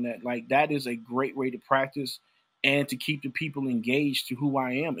wholeheartedly on that. Like that is a great way to practice and to keep the people engaged to who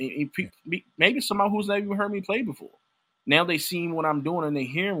I am. Maybe somebody who's never even heard me play before. Now they seeing what I'm doing and they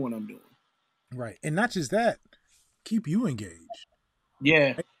hearing what I'm doing. Right, and not just that, keep you engaged.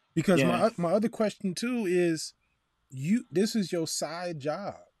 Yeah, Right? Because yeah, my other question too is, this is your side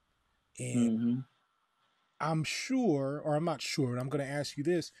job. And Mm-hmm. I'm sure, or I'm not sure, and I'm going to ask you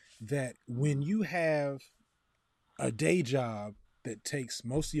this, that when you have a day job that takes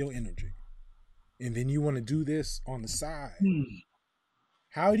most of your energy, and then you want to do this on the side,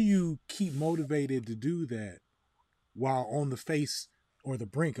 how do you keep motivated to do that while on the face or the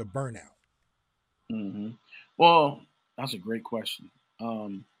brink of burnout? Mm-hmm. Well, that's a great question.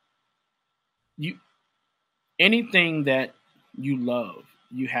 Um, you anything that you love,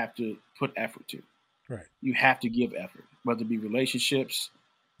 you have to put effort to. Right. You have to give effort, whether it be relationships,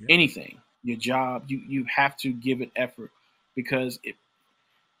 Yep. anything, your job. You have to give it effort because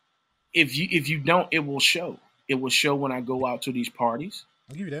if you don't, it will show. It will show when I go out to these parties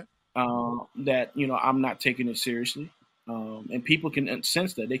I'll give you that. that I'm not taking it seriously, and people can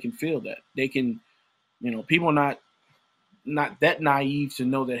sense that. They can feel that. They can, people are not that naive to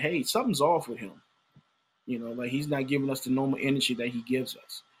know that hey, something's off with him. Like he's not giving us the normal energy that he gives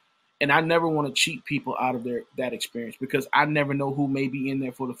us. And I never want to cheat people out of that experience because I never know who may be in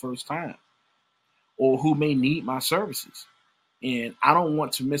there for the first time or who may need my services. And I don't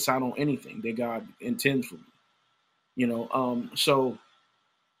want to miss out on anything that God intends for me. So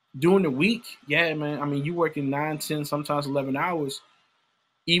during the week, yeah, man, I mean, you working 9, 10, sometimes 11 hours,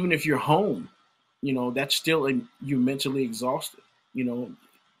 even if you're home, that's still you're mentally exhausted, you know,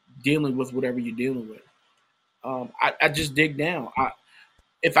 dealing with whatever you're dealing with. I just dig down.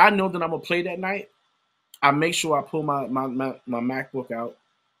 If I know that I'm gonna play that night, I make sure I pull my MacBook out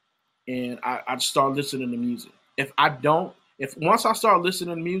and I start listening to music. If I don't, if once I start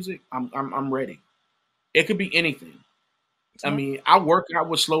listening to music, I'm ready. It could be anything. I No, mean, I work out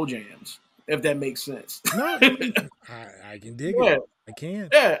with slow jams, if that makes sense. no, I mean, I can dig it. Yeah, I can.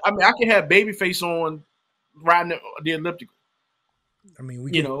 yeah. I mean, I can have Babyface on riding the elliptical. I mean,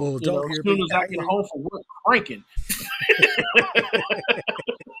 we get a little adult As here, but soon as yeah, I I get hear you. home from work, cranking.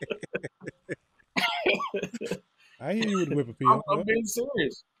 I hear you with the whip appeal. I'm Yep. being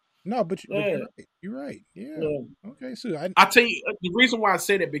serious. No, but Yeah, you're right. You're right. Yeah. yeah. Okay. So I I tell you the reason why I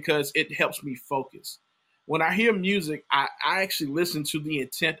say that because it helps me focus. When I hear music, I actually listen to the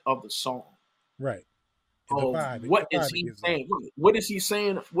intent of the song. right. And the Of vibe, what the is vibe it he gives off. saying? What is he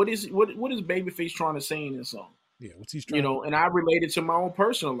saying? What is Babyface trying to say in this song? Yeah. What's he's trying to. And I relate it to my own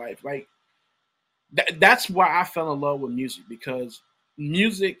personal life. Like that's why I fell in love with music because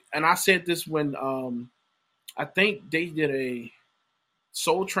music. And I said this when I think they did a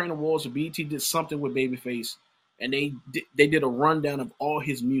Soul Train Awards or BT did something with Babyface, and they did a rundown of all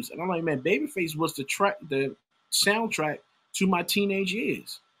his music. And I'm like, man, Babyface was the soundtrack to my teenage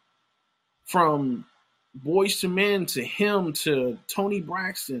years, from Boys to Men to him to Tony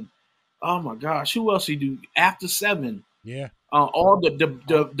Braxton. Oh my gosh, who else he do? After Seven, Yeah. all All,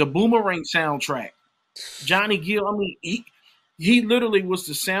 the Boomerang soundtrack. Johnny Gill. I mean, he literally was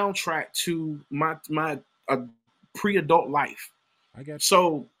the soundtrack to my pre-adult life. I got you.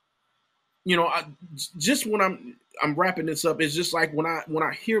 So I, just when I'm wrapping this up, it's just like when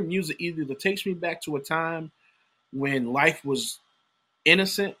I hear music, either it takes me back to a time when life was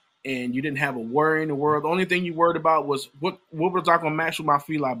innocent and you didn't have a worry in the world. The only thing you worried about was what was I gonna match with my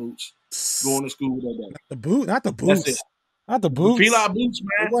fila boots going to school that day. The boot, not the That's it. boots, not the The boots. fila boots, It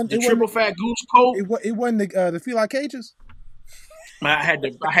man. wasn't. The It wasn't. triple fat goose coat. It wasn't the feel like cages. Man, I had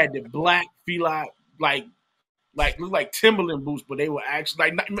the black fila like look like Timberland boots, but they were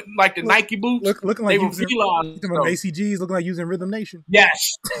actually like the Look, Nike boots. looking like They were using felines them though. ACGs, looking like using Rhythm Nation.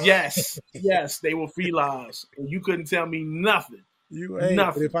 Yes, yes, yes. They were felines, and you couldn't tell me nothing. You hey, but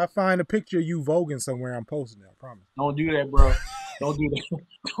Nothing. if I find a picture of you voguing somewhere, I'm posting it. I promise. Don't do that, bro. Don't do that.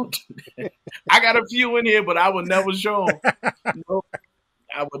 Don't do that. I got a few in here, but I would never show them. No,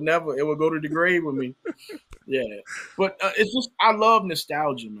 I would never. It would go to the grave with me. Yeah, but it's just I love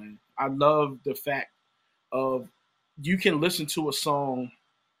nostalgia, man. I love the fact of you can listen to a song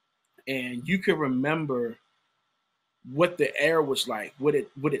and you can remember what the air was like, what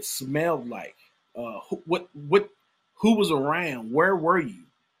it smelled like, who was around, where were you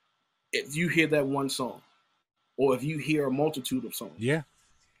if you hear that one song, or if you hear a multitude of songs, Yeah.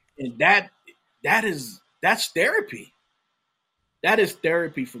 and that's therapy. That is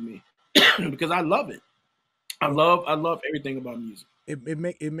therapy for me because I love it. Well, I love everything about music.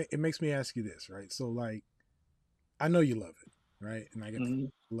 it makes me ask you this, right? So like, I know you love it, right? And I get to Mm-hmm.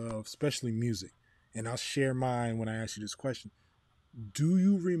 love, especially music. And I'll share mine when I ask you this question. Do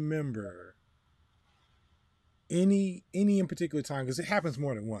you remember any in particular time? Because it happens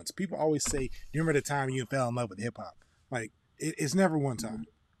more than once. People always say, "Do you remember the time you fell in love with hip hop?" Like it's never one time,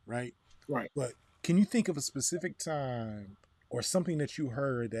 right? Right. But can you think of a specific time or something that you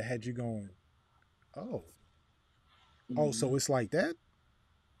heard that had you going, "Oh, oh, Mm-hmm. so it's like that"?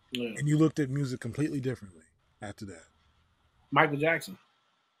 Yeah. And you looked at music completely differently after that. Michael Jackson.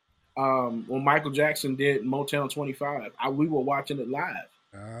 When Michael Jackson did Motown 25, we were watching it live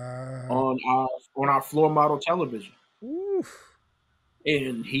Ah, on our floor model television, oof.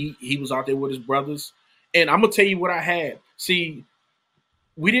 and he was out there with his brothers. And I'm gonna tell you what I had. See,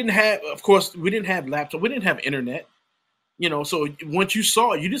 we didn't have, of course, we didn't have laptop, we didn't have internet. So once you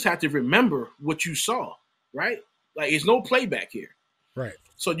saw it, you just have to remember what you saw, right? Like, it's no playback here. Right.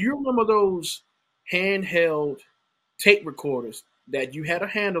 So do you remember those handheld tape recorders that you had a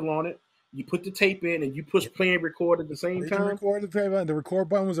handle on it? You put the tape in and you push Yep. play and record at the same Did you time. record the play button? The record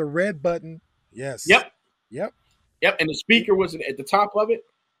button was a red button. Yes. Yep, Yep. yep. And the speaker was at the top of it.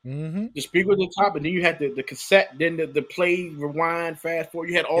 Mm-hmm. The speaker was at the top, and then you had the cassette, then the play, rewind, fast forward.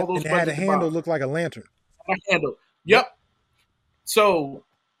 You had all Yep. those And it buttons had a at the handle bottom. look like a lantern. A handle. Yep. Yep. So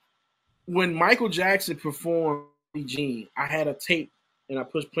when Michael Jackson performed Billie Jean, I had a tape and I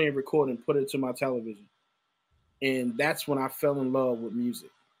pushed play and record and put it to my television. And that's when I fell in love with music.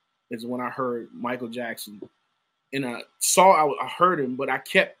 Is when I heard Michael Jackson. And I heard him, but I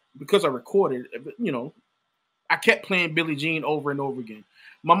kept, because I recorded, I kept playing Billie Jean over and over again.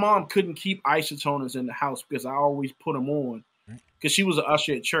 My mom couldn't keep isotoners in the house because I always put them on because she was an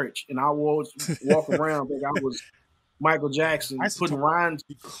usher at church. And I would always walk around like I was Michael Jackson putting Isotonic, rhymes.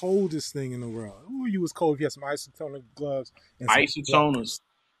 the coldest thing in the world. Ooh, you was cold if you had some isotonic gloves and some Isotoners.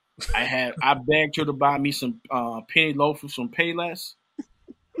 I begged her to buy me some penny loafers from Payless.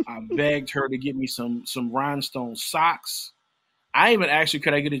 I begged her to get me some rhinestone socks. I even asked her,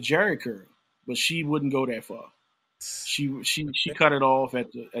 could I get a Jerry curl, but she wouldn't go that far. She cut it off at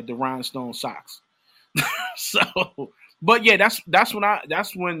the rhinestone socks. So, but yeah,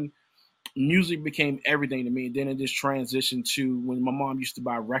 that's when music became everything to me. And then it just transitioned to when my mom used to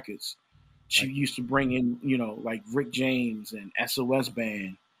buy records. She used to bring in, like Rick James and SOS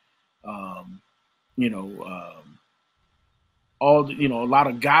Band, um, you know, a lot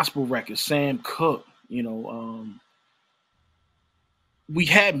of gospel records, Sam Cooke, we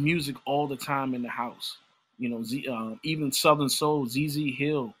had music all the time in the house. Even Southern Soul, ZZ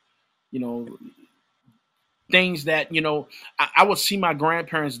Hill, you know, things that, I would see my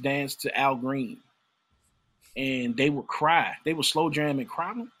grandparents dance to Al Green and they would cry. They would slow jam and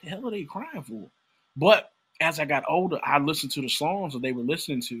cry. What the hell are they crying for? But as I got older, I listened to the songs that they were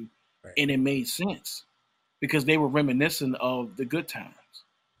listening to, Right. and it made sense because they were reminiscent of the good times.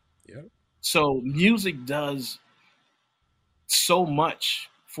 Yep. So music does so much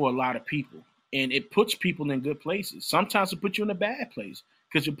for a lot of people, and it puts people in good places. Sometimes it puts you in a bad place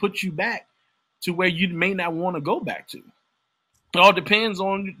because it puts you back to where you may not want to go back to. It all depends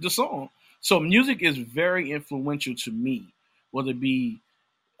on the song. So music is very influential to me, whether it be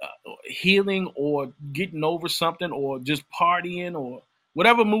healing or getting over something or just partying or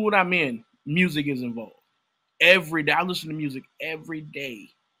whatever mood I'm in. Music is involved every day. I listen to music every day.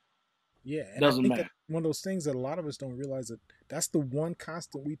 Yeah, and I Doesn't think that matter. one of those things that a lot of us don't realize that that's the one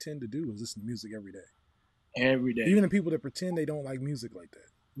constant we tend to do is listen to music every day. Every day. Even the people that pretend they don't like music like that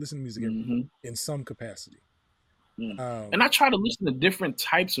listen to music Mm-hmm. in some capacity. And I try to listen to different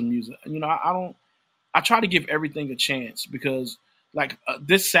types of music. I don't. I try to give everything a chance because, like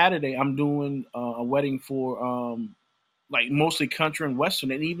this Saturday, I'm doing a wedding for like mostly country and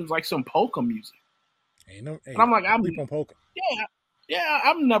western, and even like some polka music. Ain't no, And hey, I'm like, sleep on polka. yeah,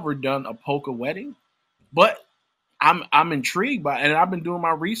 I've never done a polka wedding, but I'm intrigued by it, and I've been doing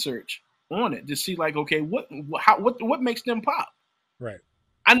my research on it to see like, okay, what makes them pop? Right.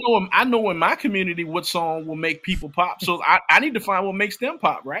 I know in my community what song will make people pop, so I need to find what makes them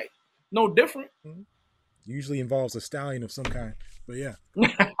pop, right? No different. Mm-hmm. Usually involves a stallion of some kind, but yeah. No,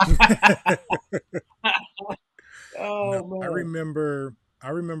 Oh I man. remember. I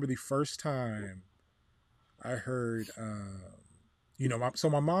remember the first time I heard. So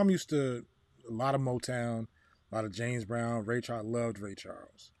my mom used to a lot of Motown, a lot of James Brown, Ray Charles. I loved Ray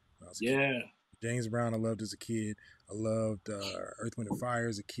Charles when I was a kid. Yeah. James Brown, I loved as a kid. I loved Earth, Wind, and Fire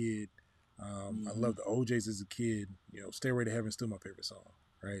as a kid. I loved the OJ's as a kid. Stairway to Heaven is still my favorite song,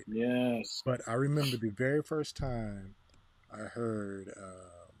 right? Yes. But I remember the very first time I heard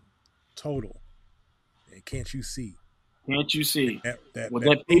Total and Can't You See? Can't you see? That With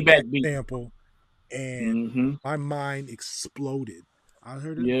that that payback payback beat. sample, and Mm-hmm. my mind exploded. I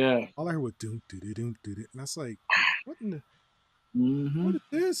heard it. Yeah. All I heard was doom doo doo doom doo doo, and I was like, "What in the? Mm-hmm. What is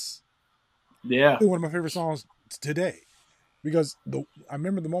this?" Yeah. It's one of my favorite songs today because I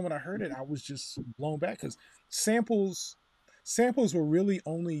remember the moment I heard it, I was just blown back because samples were really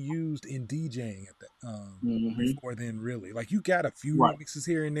only used in DJing at the before then. Really, like you got a few Right. remixes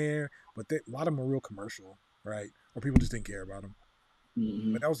here and there, but a lot of them are real commercial, right? Or people just didn't care about them.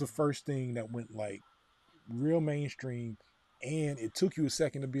 Mm-hmm. but that was the first thing that went like real mainstream, and it took you a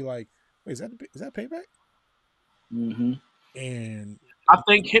second to be like, wait, is that Payback? Mm-hmm. And I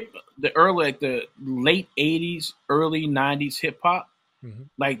think the early, like the late '80s, early '90s hip hop, mhm,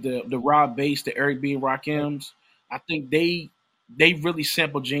 like the Rob Bass, the Eric B. and right, Rakims, I think they really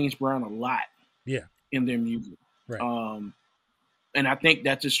sampled James Brown a lot yeah, in their music. right, Um, and I think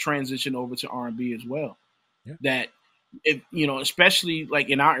that just transitioned over to R&B as well. yeah, That if especially like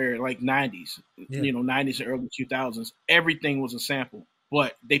in our era, like '90s, yeah. '90s and early 2000s, everything was a sample,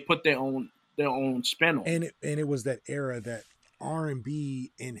 but they put their own spin on And it was that era that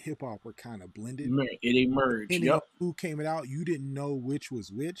R&B and hip hop were kind of blended. it. It emerged. Depending on Yep. who came it out, you didn't know which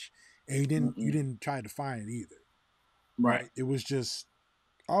was which, and you Mm-mm. didn't try to find it either, Right. right? It was just,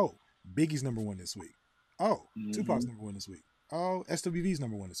 oh, Biggie's number one this week. Oh, Mm-hmm. Tupac's number one this week. Oh, SWV's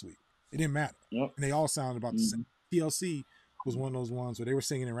number one this week. It didn't matter, Yep. and they all sounded about the same. Mm-hmm. TLC was one of those ones where they were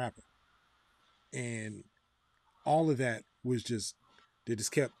singing and rapping, and all of that was just they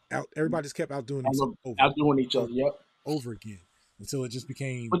just kept out. Everybody just kept outdoing I themselves love over, outdoing each over, other. Yep. over again until it just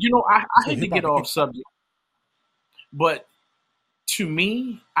became But I until hate to hip hop get became off pop. subject, but to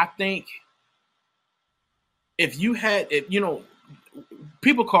me, I think if you had, if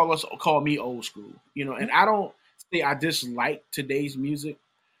people call me old school, Yeah, and I don't say I dislike today's music,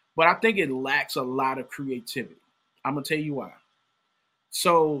 but I think it lacks a lot of creativity. I'm gonna tell you why.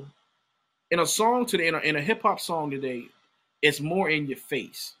 So in a song today, in a hip hop song today, it's more in your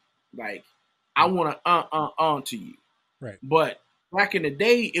face. Like I right, want to to you, right, but back in the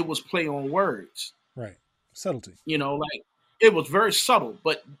day, it was play on words. right. Subtlety. Like it was very subtle,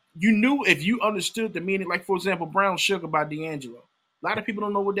 but you knew if you understood the meaning. Like for example, "Brown Sugar" by D'Angelo. A lot of people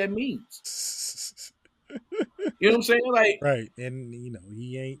don't know what that means. You know what I'm saying? Like, Right, and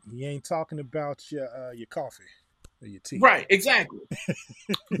he ain't talking about your coffee or your tea. right, exactly.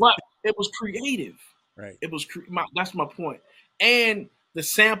 But it was creative. Right, That's my point. And the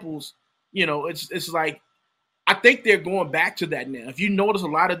samples, it's like I think they're going back to that now. If you notice a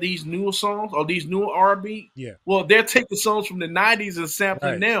lot of these newer songs or these newer R&B, yeah, well, they're taking songs from the '90s and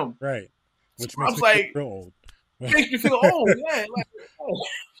sampling right, them. right. So Which I makes was me feel like, real old. makes me feel old. Yeah, like, oh,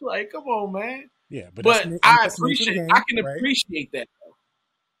 like come on, man. Yeah, but But that's the nature of the I game, can right? appreciate that.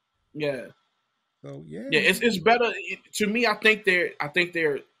 Yeah, So yeah, yeah. man. It's better to me. I think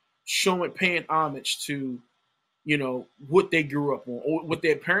they're showing paying homage to what they grew up on or what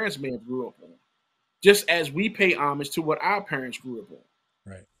their parents may have grew up on. Just as we pay homage to what our parents grew up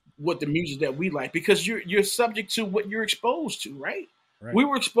on, Right, what the music that we like, because you're subject to what you're exposed to, right? right. We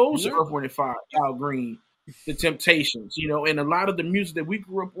were exposed You to are. Earth, Wind, and Fire, Al Green, The Temptations, and a lot of the music that we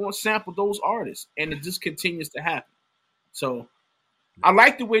grew up on sampled those artists, and it just continues to happen. So I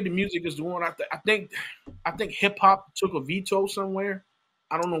like the way the music is doing. I think hip hop took a veto somewhere.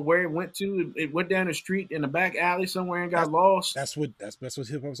 I don't know where it went to. It went down the street in the back alley somewhere and got That's lost. that's what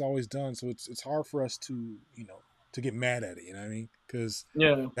hip hop's always done. So it's hard for us to to get mad at it. You know what I mean? Because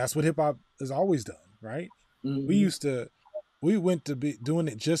Yeah. that's what hip hop has always done, right? We Hmm. used to we went to be doing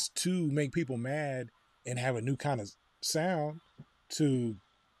it just to make people mad and have a new kind of sound, to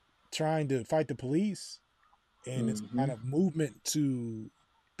trying to fight the police, and it's Hmm. kind of movement to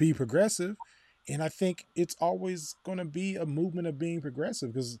be progressive. And I think it's always going to be a movement of being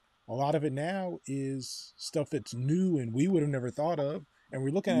progressive, because a lot of it now is stuff that's new and we would have never thought of. And we're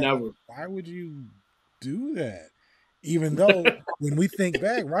looking at it like, Never. why would you do that? Even though when we think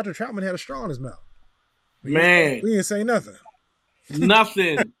back, Roger Troutman had a straw in his mouth. Man, We didn't say nothing.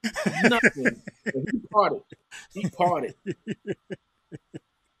 nothing. Nothing. He parted. He parted.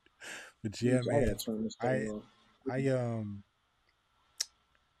 But I yeah, gotta man, turn this I thing on. I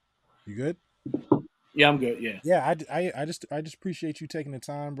you good? Yeah, I'm good. Yeah. Yeah, I just appreciate you taking the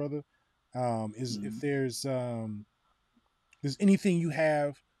time, brother. Is if Mhm. there's anything you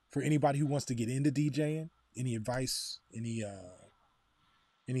have for anybody who wants to get into DJing, any advice, any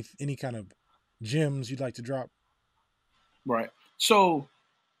kind of gems you'd like to drop? Right. So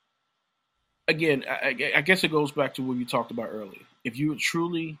again, I guess it goes back to what we talked about earlier. If you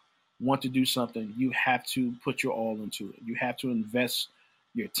truly want to do something, you have to put your all into it. You have to invest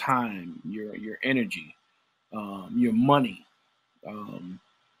your time, your energy, your money, um,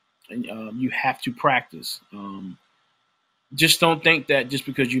 and you have to practice. Just don't think that just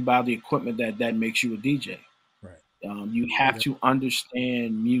because you buy the equipment that makes you a DJ. Right. You have Yeah. to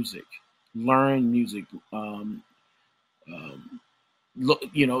understand music, learn music. Um, look,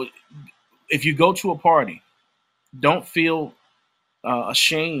 if you go to a party, don't feel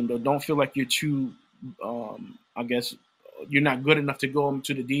ashamed or don't feel like you're too. I guess you're not good enough to go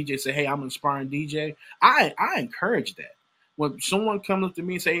to the DJ and say, "Hey, I'm an inspiring DJ." I encourage that. when someone comes up to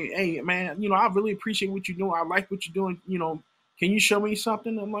me and say, "Hey, man, I really appreciate what you're doing. I like what you're doing. Can you show me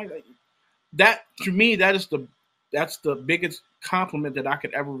something?" I'm like, that to me, that's the biggest compliment that I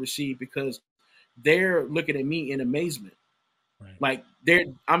could ever receive, because they're looking at me in amazement. Right. Like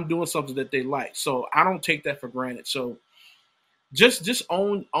I'm doing something that they like. So I don't take that for granted. So just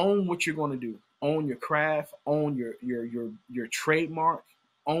own what you're going to do. Own your craft. Own your trademark.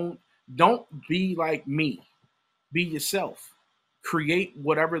 Don't be like me. Be yourself. Create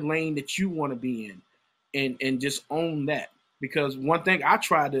whatever lane that you want to be in, and just own that. Because one thing I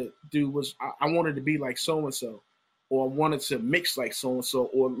tried to do was I wanted to be like so and so, or wanted to mix like so and so,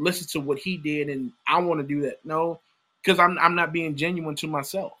 or listen to what he did, and I want to do that. No, because I'm not being genuine to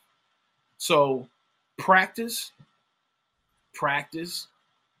myself. So practice, practice,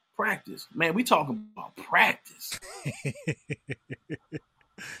 practice. Man, we talking about practice.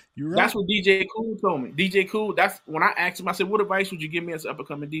 You're right. That's what DJ Cool told me. DJ Cool, that's when I asked him, I said, "What advice would you give me as an up and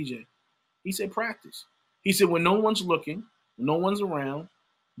coming DJ?" He said, "Practice." He said, "When no one's looking, no one's around,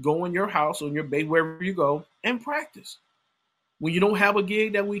 go in your house or in your base, wherever you go, and practice. When you don't have a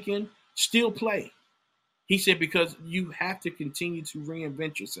gig that weekend, still play." He said, "Because you have to continue to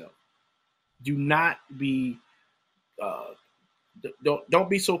reinvent yourself. Do not be, uh, don't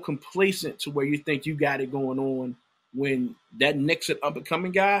be so complacent to where you think you got it going on, when that next up and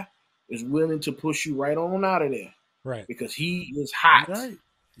coming guy is willing to push you right on out of there, Right. because he is hot." You're right.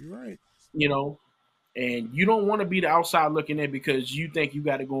 You're right. And you don't want to be the outside looking in because you think you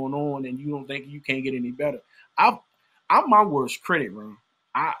got it going on and you don't think you can't get any better. I'm my worst critic, bro.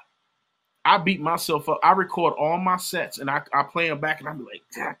 I beat myself up. I record all my sets and I play them back and I'm like,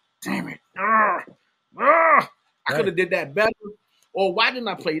 "God damn it. I could have did that better." Or why didn't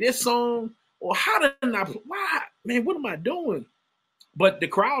I play this song? Or how didn't I play? Why? Man, what am I doing? But the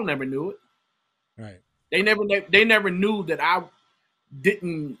crowd never knew it. Right. They never knew that I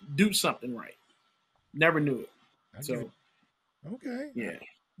didn't do something right. Never knew it. So, okay. yeah.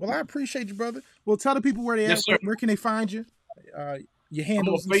 Well, I appreciate you, brother. Well, tell the people where they Yes, at. sir. Where can they find you? Your I'm on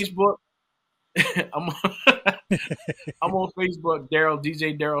handles. Facebook. I'm on Facebook, Darrell,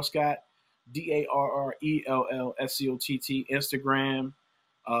 DJ Darrell Scott, DarrellScott, Instagram,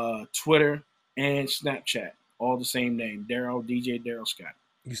 Twitter, and Snapchat. All the same name, Darrell, DJ Darrell Scott.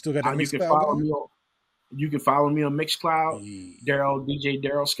 You still got that You can Mixcloud follow going? me on. You can follow me on Mixcloud, Yeah. Darrell, DJ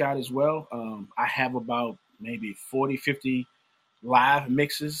Darrell Scott as well. I have about maybe 40, 50 live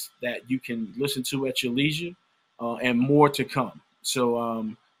mixes that you can listen to at your leisure, and more to come.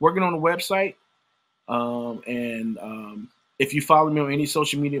 So working on the website, and if you follow me on any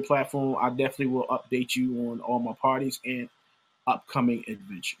social media platform, I definitely will update you on all my parties and upcoming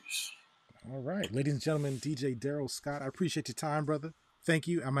adventures. All right, ladies and gentlemen, DJ Darrell Scott. I appreciate your time, brother. Thank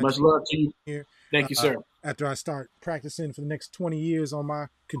you. Much love to you. Here. Thank you, sir. After I start practicing for the next 20 years on my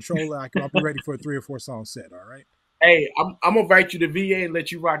controller, I'll be ready for a 3 or 4 song set. All right. Hey, I'm gonna invite you to VA and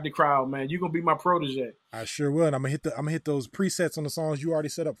let you rock the crowd, man. You're gonna be my protege. I sure will. And I'm gonna hit those presets on the songs you already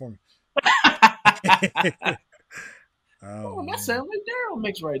set up for me. Oh, that sounds like Darrell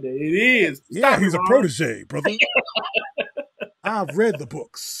mix right there. It is. Yeah, he's a protege, brother. I've read the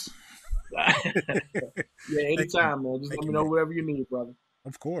books. Yeah, anytime, man. Just let me know whatever you need, brother.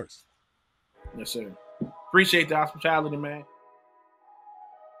 Of course. Yes, sir. Appreciate the hospitality, man.